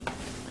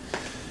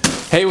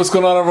Hey, what's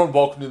going on, everyone?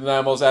 Welcome to the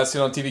Nine Miles As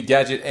Seen on TV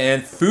Gadget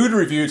and Food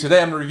Review.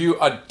 Today I'm going to review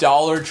a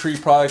Dollar Tree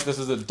product. This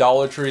is a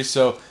Dollar Tree,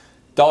 so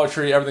Dollar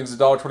Tree, everything's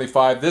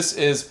 $1.25. This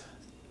is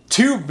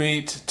tube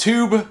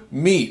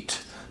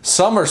meat,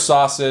 summer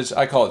sausage.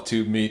 I call it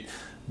tube meat,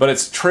 but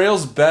it's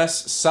Trail's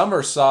Best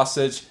Summer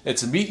Sausage.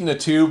 It's meat in a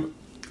tube.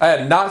 I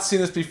had not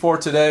seen this before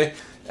today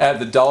at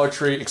the Dollar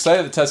Tree.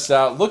 Excited to test it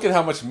out. Look at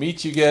how much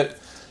meat you get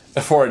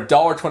for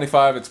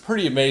 $1.25. It's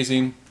pretty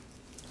amazing.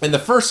 And the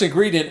first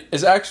ingredient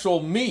is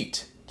actual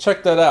meat.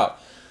 Check that out.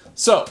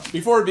 So,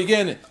 before we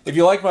begin, if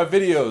you like my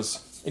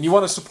videos and you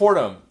want to support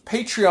them,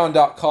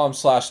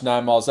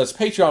 patreon.com/9miles. That's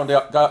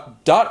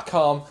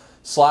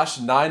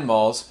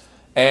patreon.com/9miles.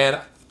 And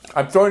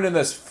I'm throwing in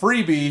this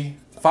freebie,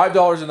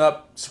 $5 and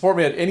up. Support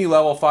me at any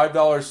level,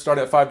 $5, start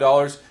at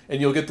 $5, and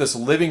you'll get this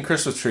living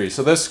Christmas tree.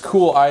 So this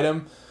cool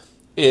item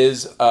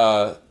is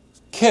a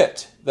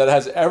kit that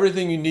has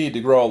everything you need to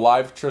grow a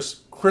live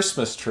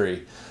Christmas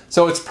tree.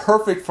 So it's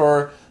perfect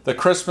for the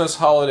Christmas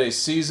holiday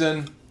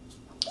season,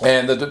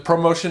 and the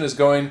promotion is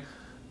going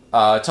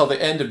till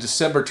the end of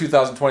December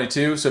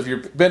 2022. So if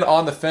you've been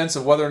on the fence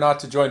of whether or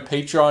not to join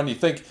Patreon, you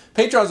think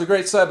Patreon's a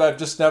great site, but I've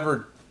just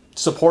never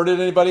supported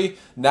anybody,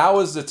 now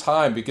is the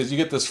time because you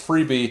get this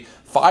freebie,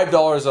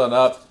 $5 on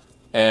up,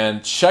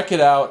 and check it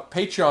out,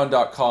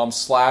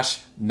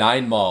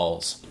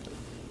 patreon.com/9miles.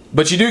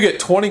 But you do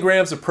get 20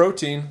 grams of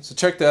protein, so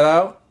check that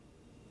out.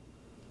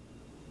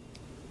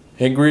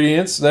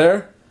 Ingredients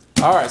there.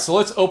 All right, so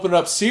let's open it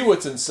up, see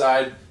what's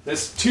inside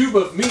this tube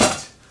of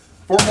meat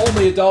for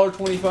only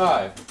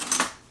 $1.25.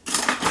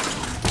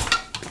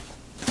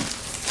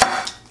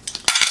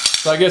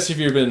 So I guess if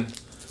you've been,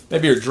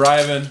 maybe you're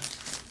driving,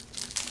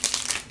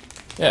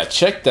 yeah,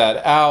 check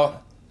that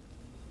out.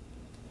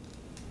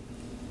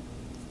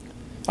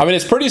 I mean,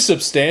 it's pretty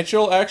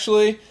substantial,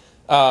 actually.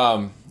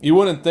 You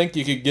wouldn't think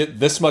you could get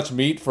this much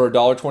meat for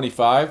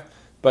 $1.25,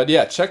 but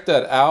yeah, check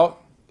that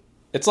out.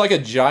 It's like a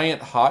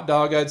giant hot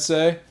dog, I'd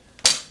say.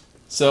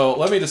 So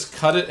let me just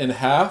cut it in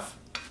half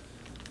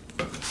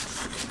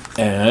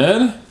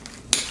and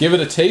give it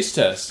a taste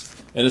test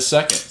in a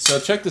second. So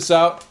check this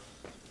out.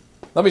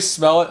 Let me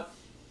smell it.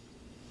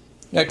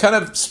 Yeah, it kind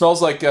of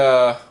smells like,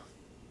 I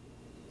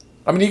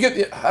mean, you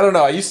get, I don't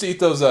know, I used to eat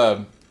those,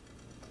 I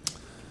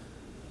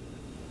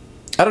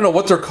don't know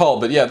what they're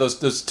called, but yeah,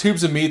 those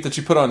tubes of meat that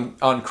you put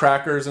on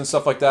crackers and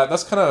stuff like that.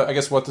 That's kind of, I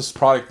guess, what this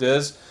product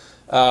is.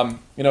 You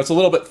know, it's a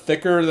little bit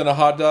thicker than a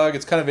hot dog.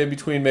 It's kind of in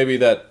between maybe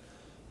that,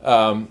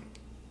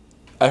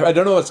 I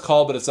don't know what it's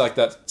called, but it's like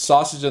that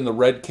sausage in the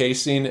red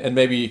casing and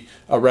maybe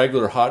a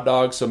regular hot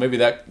dog. So maybe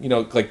that, you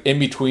know, like in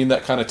between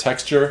that kind of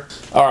texture.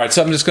 All right,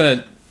 so I'm just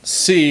going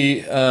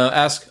to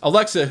ask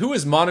Alexa, who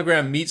is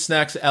Monogram Meat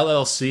Snacks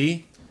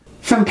LLC?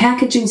 From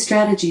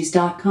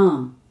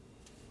PackagingStrategies.com.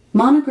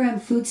 Monogram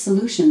Food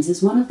Solutions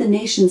is one of the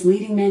nation's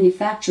leading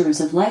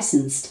manufacturers of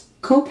licensed,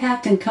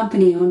 co-packed and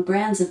company-owned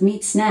brands of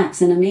meat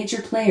snacks and a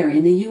major player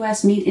in the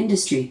U.S. meat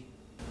industry.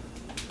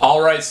 All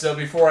right, so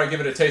before I give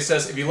it a taste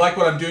test, if you like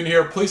what I'm doing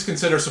here, please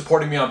consider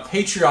supporting me on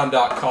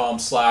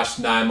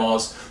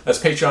patreon.com/9miles. That's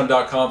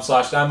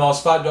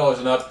patreon.com/9miles, $5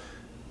 and up.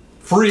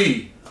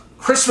 Free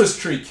Christmas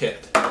tree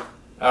kit.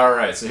 All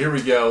right, so here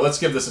we go. Let's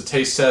give this a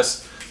taste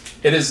test.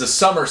 It is the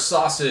Summer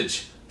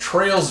Sausage,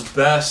 Trail's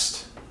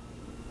Best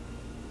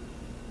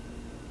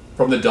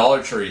from the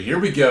Dollar Tree. Here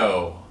we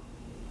go.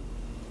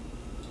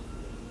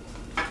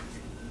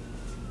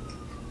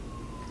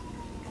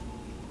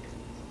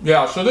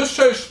 Yeah, so this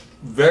tastes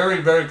very,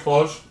 very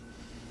close.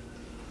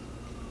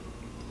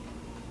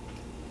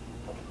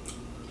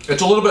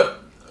 It's a little bit,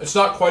 it's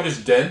not quite as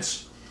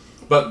dense,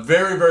 but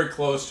very, very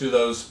close to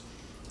those.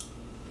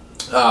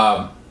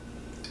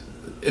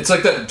 It's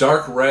like that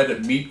dark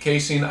red meat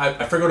casing.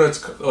 I forget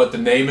what the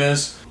name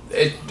is.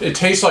 It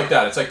tastes like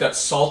that. It's like that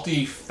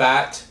salty,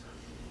 fat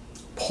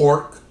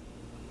pork.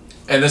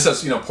 And this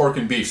has, you know, pork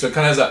and beef. So it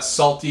kind of has that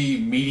salty,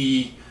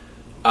 meaty,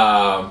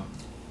 kind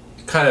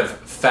of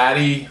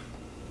fatty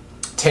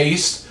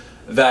taste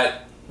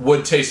that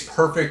would taste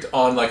perfect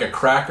on like a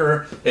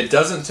cracker. It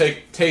doesn't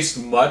taste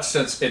much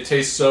since it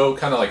tastes so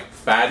kind of like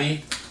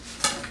fatty.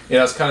 You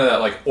know, it's kind of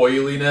that like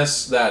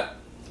oiliness that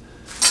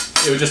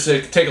it would just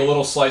take a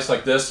little slice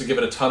like this to give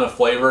it a ton of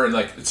flavor, and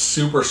like it's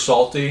super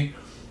salty.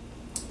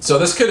 So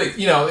this could,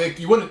 you know,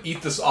 you wouldn't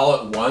eat this all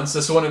at once.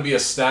 This wouldn't be a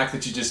snack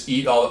that you just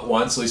eat all at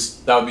once. At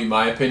least that would be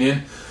my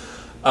opinion.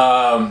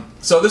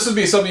 So this would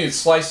be something you'd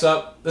slice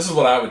up. This is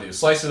what I would do.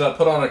 Slice it up,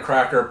 put it on a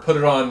cracker, put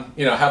it on,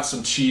 you know, have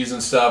some cheese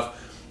and stuff,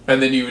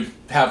 and then you would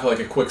have like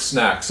a quick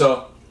snack.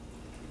 So,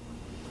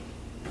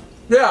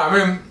 yeah, I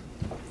mean,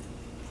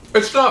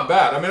 it's not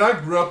bad. I mean, I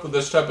grew up with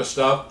this type of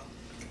stuff.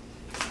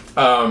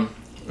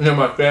 You know,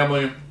 my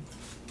family,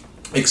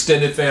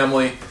 extended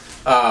family,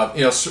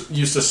 you know,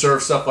 used to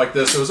serve stuff like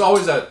this. It was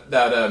always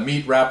that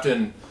meat wrapped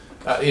in,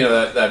 you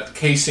know, that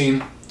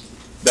casing,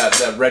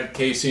 that red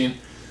casing.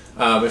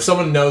 If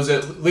someone knows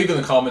it, leave in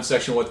the comment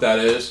section what that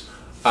is.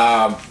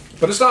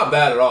 But it's not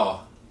bad at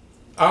all.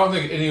 I don't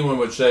think anyone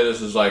would say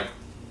this is like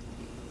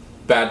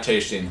bad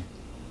tasting.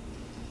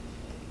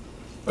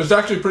 It's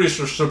actually pretty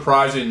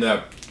surprising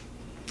that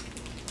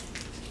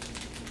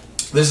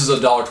This is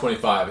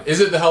 $1.25. Is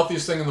it the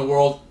healthiest thing in the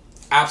world?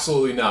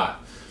 Absolutely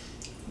not.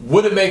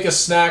 Would it make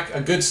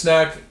a good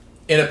snack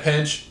in a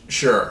pinch?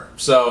 Sure.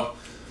 So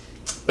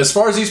as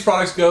far as these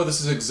products go,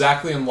 this is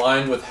exactly in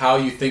line with how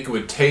you think it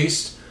would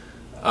taste.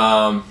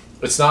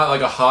 It's not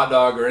like a hot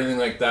dog or anything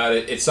like that.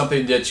 It's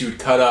something that you would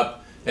cut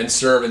up and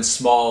serve in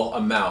small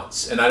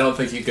amounts. And I don't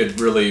think you could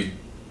really,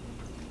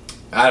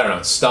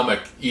 stomach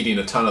eating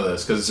a ton of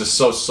this because it's just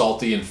so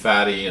salty and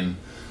fatty and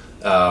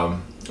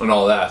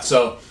all that.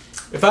 So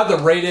if I had to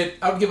rate it,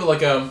 I would give it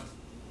like a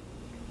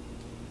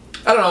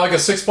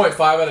 6.5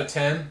 out of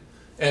 10,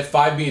 and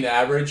 5 being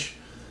average.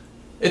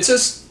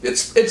 It's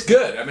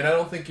good. I mean, I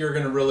don't think you're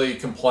going to really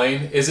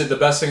complain. Is it the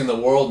best thing in the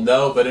world?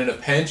 No, but in a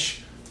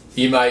pinch,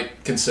 you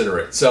might consider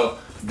it. So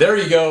there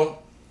you go.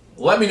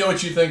 Let me know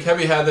what you think.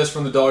 Have you had this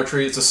from the Dollar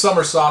Tree? It's a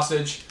summer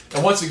sausage.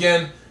 And once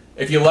again,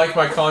 if you like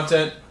my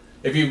content,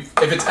 if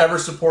it's ever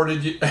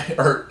supported you,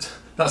 or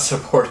not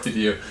supported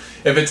you,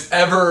 if it's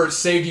ever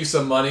saved you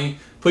some money,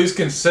 please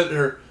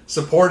consider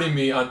supporting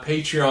me on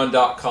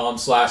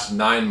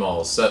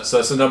patreon.com/9malls. So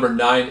that's the number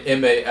 9,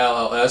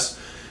 MALLS.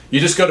 You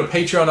just go to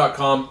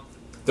patreon.com.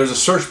 There's a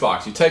search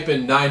box. You type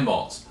in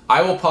 9malls.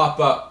 I will pop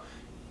up.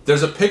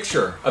 There's a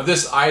picture of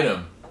this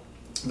item,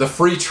 the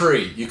free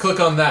tree. You click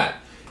on that.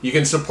 You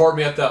can support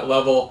me at that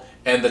level,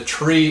 and the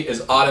tree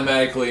is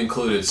automatically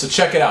included. So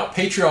check it out,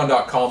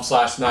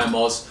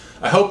 patreon.com/9malls.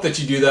 I hope that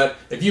you do that.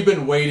 If you've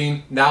been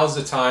waiting, now's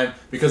the time,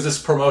 because this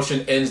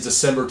promotion ends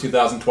December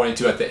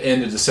 2022, at the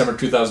end of December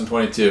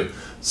 2022.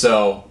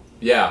 So,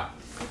 yeah.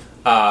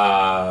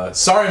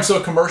 Sorry I'm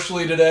so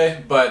commercially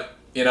today, but,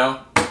 you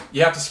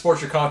have to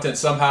support your content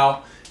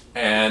somehow,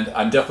 and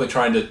I'm definitely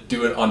trying to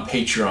do it on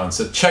Patreon.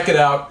 So check it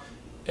out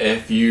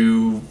if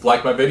you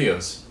like my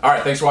videos. All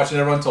right, thanks for watching,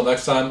 everyone. Until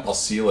next time, I'll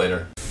see you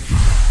later.